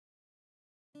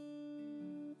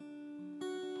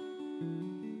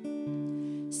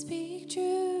Speak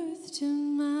truth to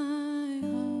my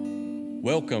heart.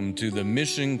 Welcome to the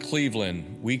Mission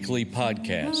Cleveland Weekly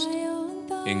Podcast.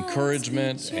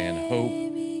 Encouragement and hope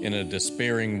in a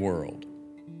despairing world.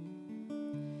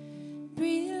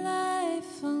 Breathe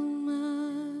life on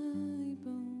my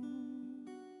bones.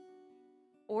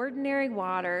 Ordinary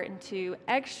water into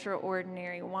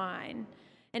extraordinary wine,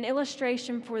 an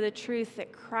illustration for the truth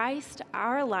that Christ,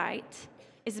 our light,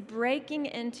 is breaking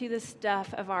into the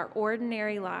stuff of our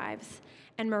ordinary lives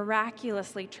and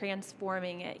miraculously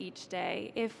transforming it each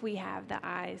day if we have the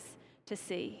eyes to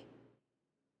see.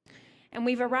 And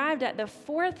we've arrived at the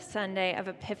fourth Sunday of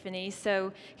Epiphany,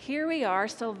 so here we are,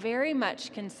 still very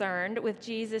much concerned with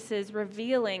Jesus'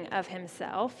 revealing of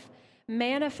himself,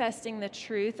 manifesting the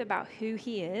truth about who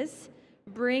he is,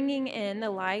 bringing in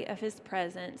the light of his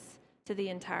presence to the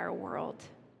entire world.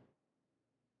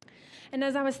 And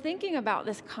as I was thinking about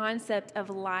this concept of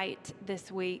light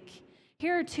this week,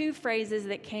 here are two phrases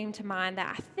that came to mind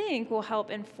that I think will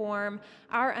help inform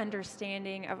our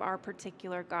understanding of our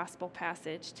particular gospel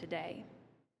passage today.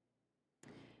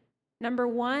 Number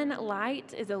one,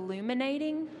 light is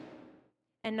illuminating,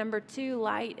 and number two,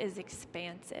 light is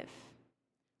expansive.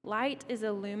 Light is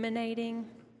illuminating,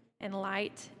 and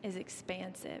light is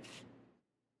expansive.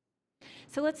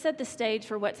 So let's set the stage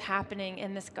for what's happening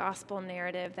in this gospel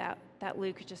narrative that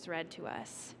Luke just read to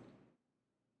us.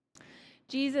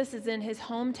 Jesus is in his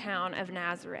hometown of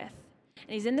Nazareth,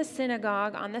 and he's in the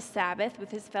synagogue on the Sabbath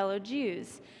with his fellow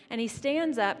Jews, and he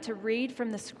stands up to read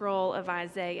from the scroll of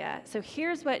Isaiah. So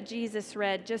here's what Jesus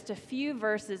read just a few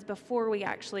verses before we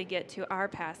actually get to our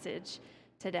passage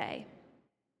today.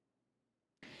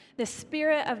 The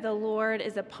Spirit of the Lord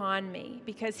is upon me,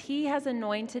 because he has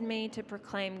anointed me to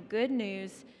proclaim good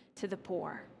news to the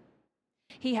poor.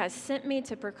 He has sent me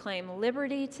to proclaim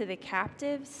liberty to the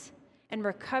captives and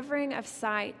recovering of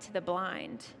sight to the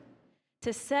blind,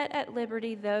 to set at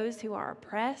liberty those who are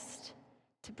oppressed,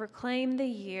 to proclaim the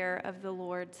year of the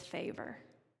Lord's favor.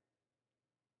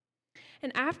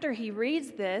 And after he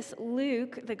reads this,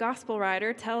 Luke, the gospel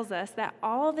writer, tells us that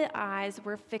all the eyes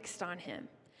were fixed on him.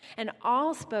 And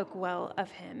all spoke well of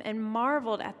him and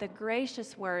marveled at the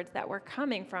gracious words that were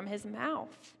coming from his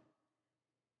mouth.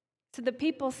 So the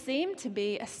people seemed to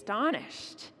be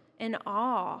astonished, in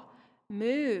awe,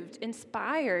 moved,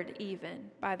 inspired even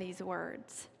by these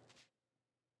words.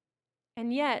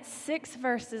 And yet, just 6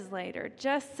 verses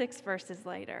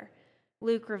later,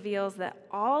 Luke reveals that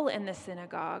all in the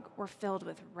synagogue were filled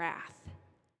with wrath.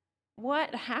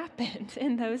 What happened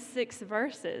in those 6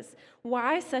 verses?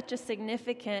 Why such a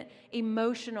significant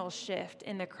emotional shift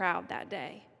in the crowd that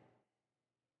day?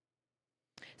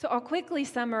 So I'll quickly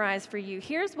summarize for you.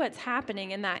 Here's what's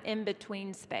happening in that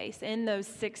in-between space, in those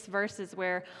 6 verses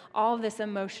where all this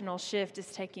emotional shift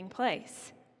is taking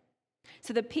place.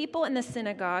 So the people in the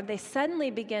synagogue, they suddenly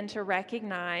begin to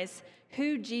recognize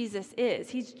who Jesus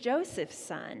is. He's Joseph's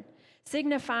son,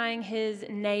 signifying his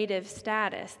native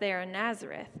status there in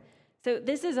Nazareth. So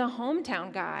this is a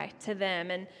hometown guy to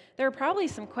them, and there are probably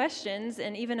some questions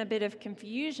and even a bit of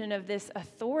confusion of this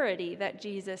authority that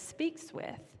Jesus speaks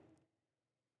with.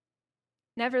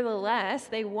 Nevertheless,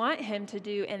 they want him to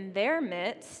do in their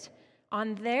midst,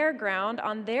 on their ground,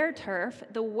 on their turf,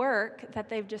 the work that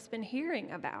they've just been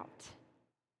hearing about.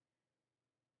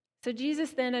 So Jesus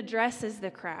then addresses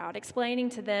the crowd, explaining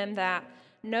to them that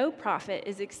no prophet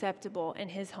is acceptable in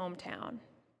his hometown.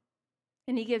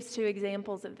 And he gives 2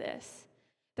 examples of this.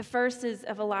 The first is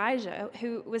of Elijah,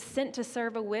 who was sent to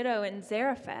serve a widow in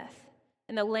Zarephath,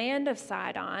 in the land of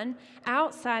Sidon,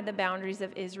 outside the boundaries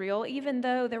of Israel, even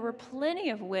though there were plenty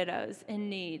of widows in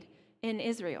need in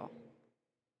Israel.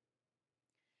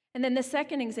 And then the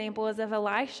second example is of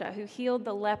Elisha, who healed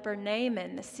the leper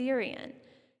Naaman, the Syrian,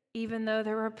 even though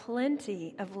there were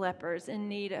plenty of lepers in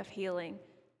need of healing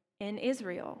in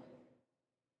Israel.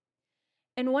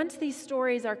 And once these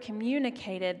stories are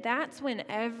communicated, that's when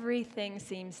everything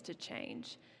seems to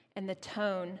change and the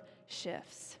tone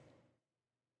shifts.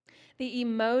 The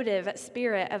emotive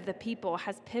spirit of the people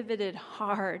has pivoted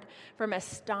hard from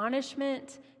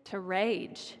astonishment to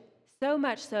rage, so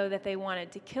much so that they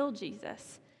wanted to kill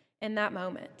Jesus in that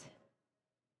moment.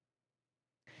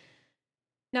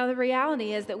 Now, the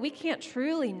reality is that we can't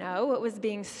truly know what was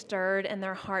being stirred in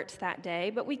their hearts that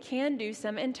day, but we can do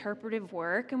some interpretive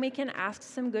work and we can ask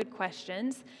some good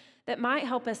questions that might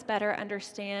help us better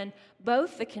understand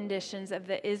both the conditions of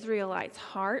the Israelites'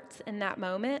 hearts in that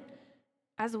moment,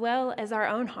 as well as our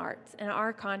own hearts in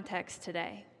our context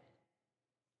today.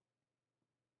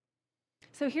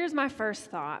 So here's my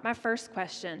first thought, my first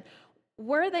question.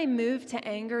 Were they moved to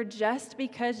anger just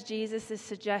because Jesus is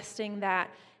suggesting that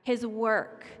His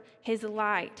work, his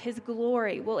light, his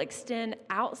glory will extend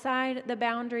outside the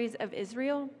boundaries of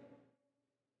Israel?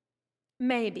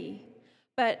 Maybe.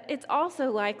 But it's also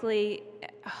likely,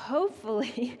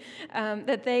 hopefully,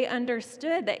 that they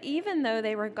understood that even though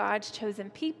they were God's chosen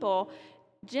people,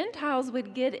 Gentiles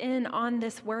would get in on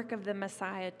this work of the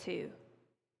Messiah too.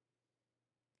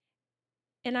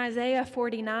 In Isaiah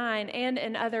 49 and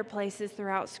in other places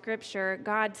throughout Scripture,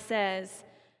 God says,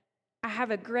 I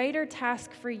have a greater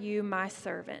task for you, my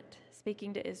servant,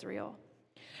 speaking to Israel.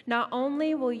 Not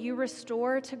only will you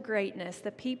restore to greatness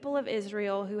the people of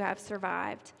Israel who have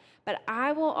survived, but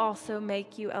I will also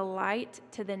make you a light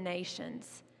to the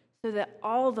nations so that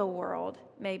all the world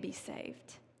may be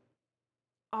saved.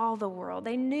 All the world.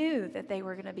 They knew that they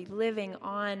were going to be living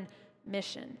on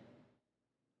mission.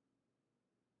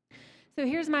 So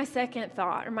here's my second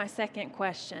thought, or my second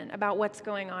question about what's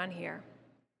going on here.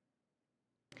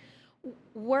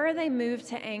 Were they moved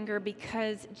to anger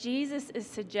because Jesus is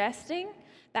suggesting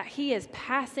that he is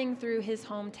passing through his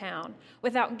hometown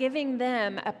without giving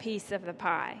them a piece of the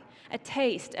pie, a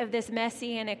taste of this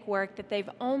messianic work that they've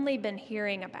only been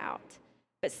hearing about,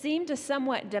 but seem to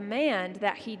somewhat demand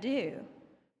that he do?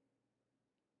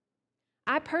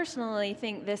 I personally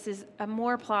think this is a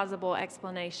more plausible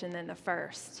explanation than the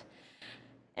first.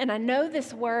 And I know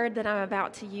this word that I'm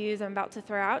about to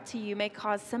throw out to you, may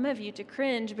cause some of you to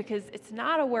cringe because it's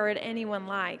not a word anyone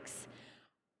likes.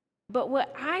 But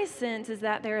what I sense is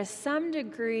that there is some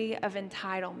degree of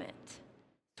entitlement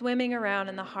swimming around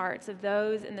in the hearts of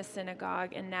those in the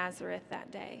synagogue in Nazareth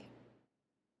that day.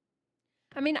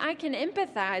 I mean, I can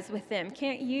empathize with them,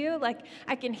 can't you? Like,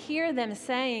 I can hear them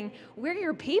saying, we're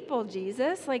your people,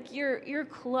 Jesus. Like, you're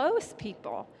close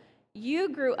people. You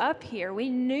grew up here. We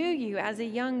knew you as a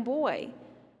young boy.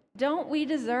 Don't we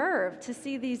deserve to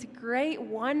see these great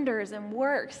wonders and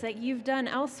works that you've done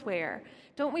elsewhere?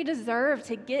 Don't we deserve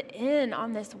to get in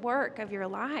on this work of your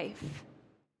life?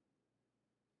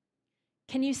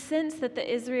 Can you sense that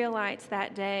the Israelites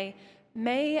that day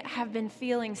may have been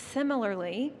feeling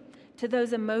similarly to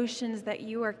those emotions that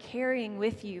you are carrying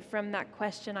with you from that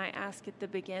question I asked at the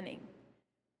beginning?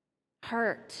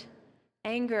 Hurt,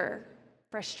 anger,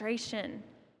 frustration,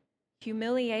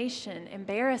 humiliation,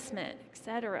 embarrassment,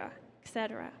 etc.,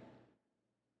 etc.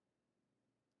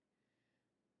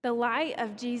 The light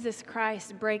of Jesus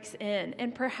Christ breaks in,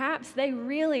 and perhaps they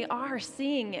really are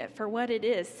seeing it for what it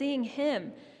is, seeing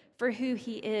him for who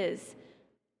he is.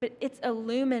 But it's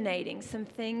illuminating some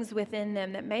things within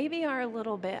them that maybe are a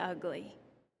little bit ugly.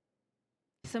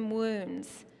 Some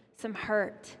wounds, some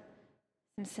hurt,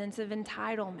 some sense of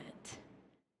entitlement,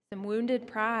 some wounded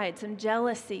pride, some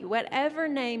jealousy, whatever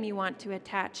name you want to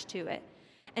attach to it.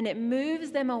 And it moves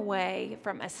them away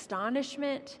from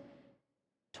astonishment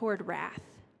toward wrath.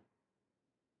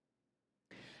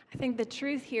 I think the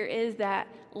truth here is that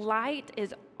light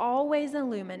is always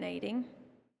illuminating,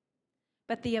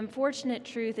 but the unfortunate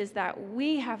truth is that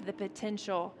we have the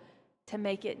potential to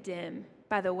make it dim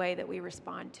by the way that we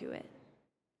respond to it.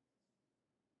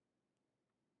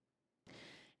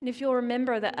 And if you'll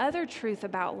remember, the other truth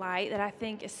about light that I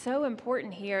think is so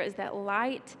important here is that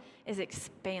light is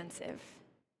expansive.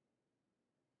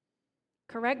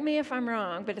 Correct me if I'm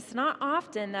wrong, but it's not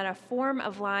often that a form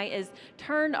of light is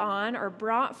turned on or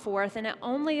brought forth and it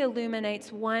only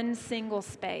illuminates one single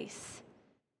space.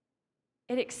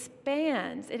 It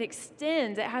expands, it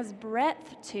extends, it has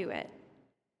breadth to it.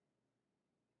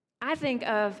 I think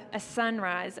of a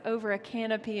sunrise over a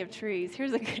canopy of trees.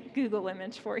 Here's a good Google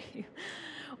image for you.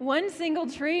 One single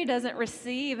tree doesn't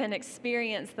receive and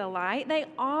experience the light. They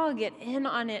all get in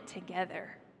on it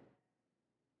together.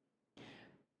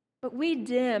 But we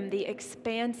dim the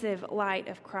expansive light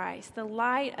of Christ, the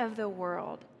light of the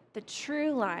world, the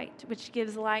true light, which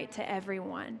gives light to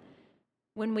everyone,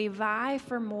 when we vie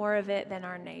for more of it than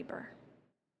our neighbor.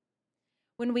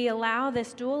 When we allow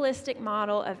this dualistic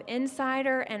model of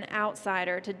insider and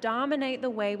outsider to dominate the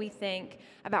way we think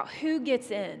about who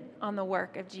gets in on the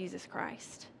work of Jesus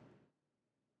Christ.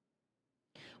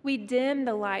 We dim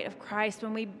the light of Christ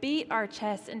when we beat our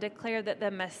chests and declare that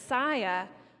the Messiah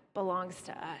belongs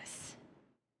to us.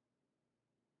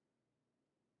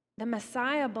 The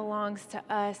Messiah belongs to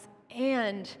us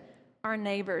and our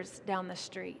neighbors down the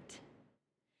street,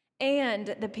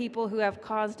 and the people who have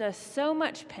caused us so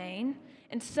much pain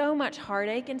and so much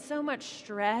heartache and so much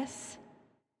stress,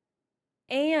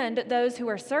 and those who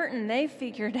are certain they've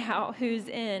figured out who's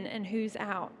in and who's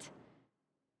out,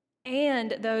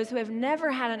 and those who have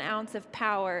never had an ounce of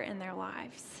power in their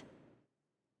lives.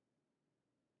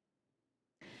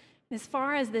 As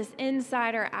far as this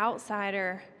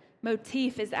insider-outsider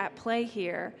motif is at play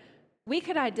here, We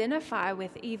could identify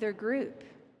with either group.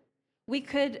 We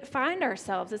could find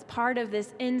ourselves as part of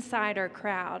this insider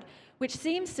crowd, which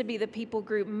seems to be the people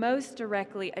group most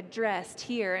directly addressed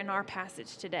here in our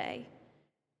passage today.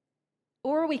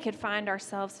 Or we could find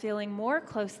ourselves feeling more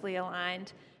closely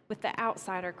aligned with the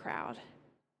outsider crowd.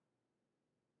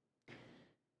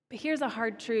 But here's a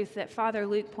hard truth that Father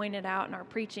Luke pointed out in our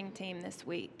preaching team this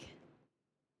week.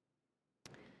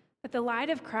 That the light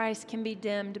of Christ can be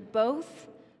dimmed both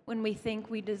when we think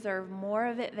we deserve more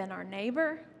of it than our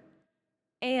neighbor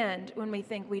and when we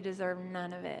think we deserve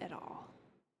none of it at all.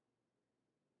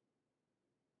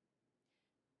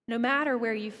 No matter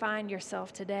where you find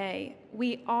yourself today,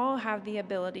 we all have the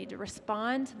ability to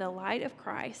respond to the light of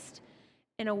Christ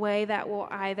in a way that will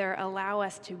either allow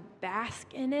us to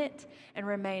bask in it and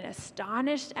remain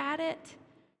astonished at it,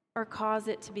 or cause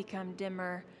it to become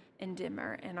dimmer and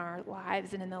dimmer in our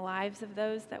lives and in the lives of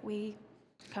those that we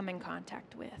come in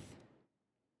contact with.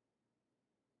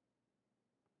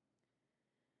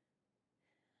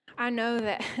 I know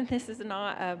that this is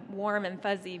not a warm and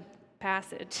fuzzy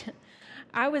passage.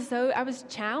 I was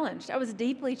challenged. I was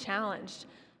deeply challenged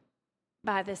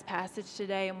by this passage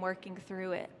today and working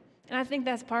through it. And I think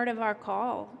that's part of our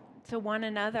call to one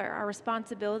another. Our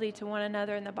responsibility to one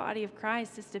another in the body of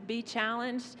Christ is to be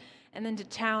challenged and then to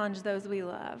challenge those we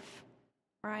love,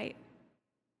 right?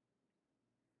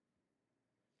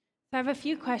 So I have a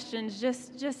few questions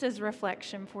just as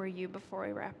reflection for you before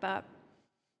we wrap up.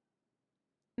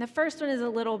 And the first one is a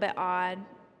little bit odd,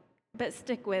 but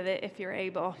stick with it if you're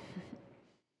able.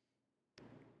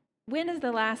 When is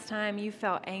the last time you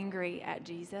felt angry at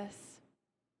Jesus?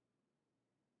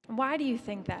 Why do you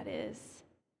think that is?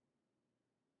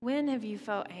 When have you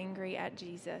felt angry at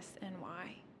Jesus and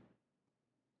why?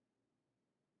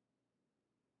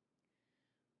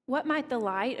 What might the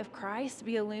light of Christ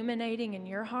be illuminating in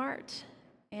your heart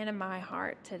and in my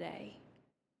heart today?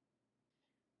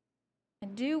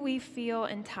 And do we feel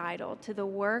entitled to the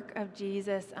work of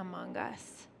Jesus among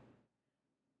us?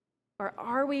 Or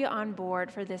are we on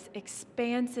board for this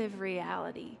expansive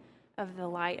reality of the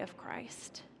light of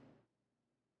Christ?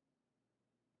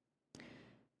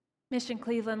 Mission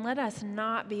Cleveland, let us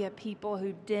not be a people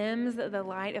who dims the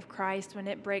light of Christ when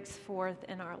it breaks forth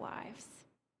in our lives.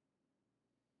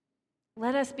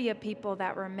 Let us be a people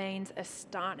that remains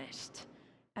astonished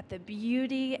at the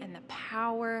beauty and the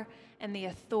power and the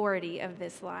authority of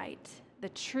this light, the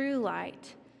true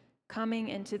light coming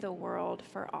into the world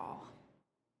for all.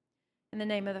 In the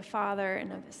name of the Father,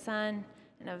 and of the Son,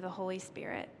 and of the Holy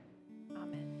Spirit.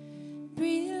 Amen.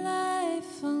 Breathe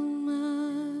life on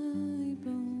my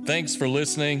bones. Thanks for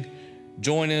listening.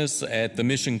 Join us at the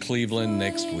Mission Cleveland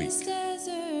next week. This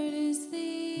desert is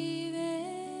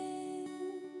leaving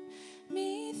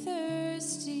me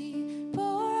thirsty.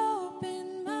 Pour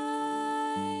open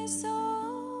my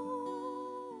soul.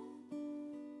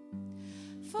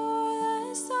 For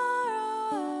the sorrow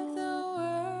of the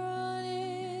world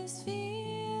is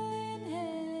feeling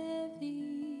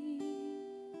heavy.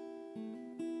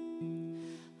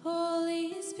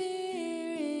 Holy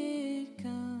Spirit,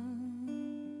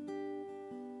 come.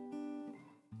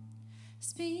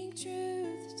 Speak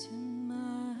truth to me.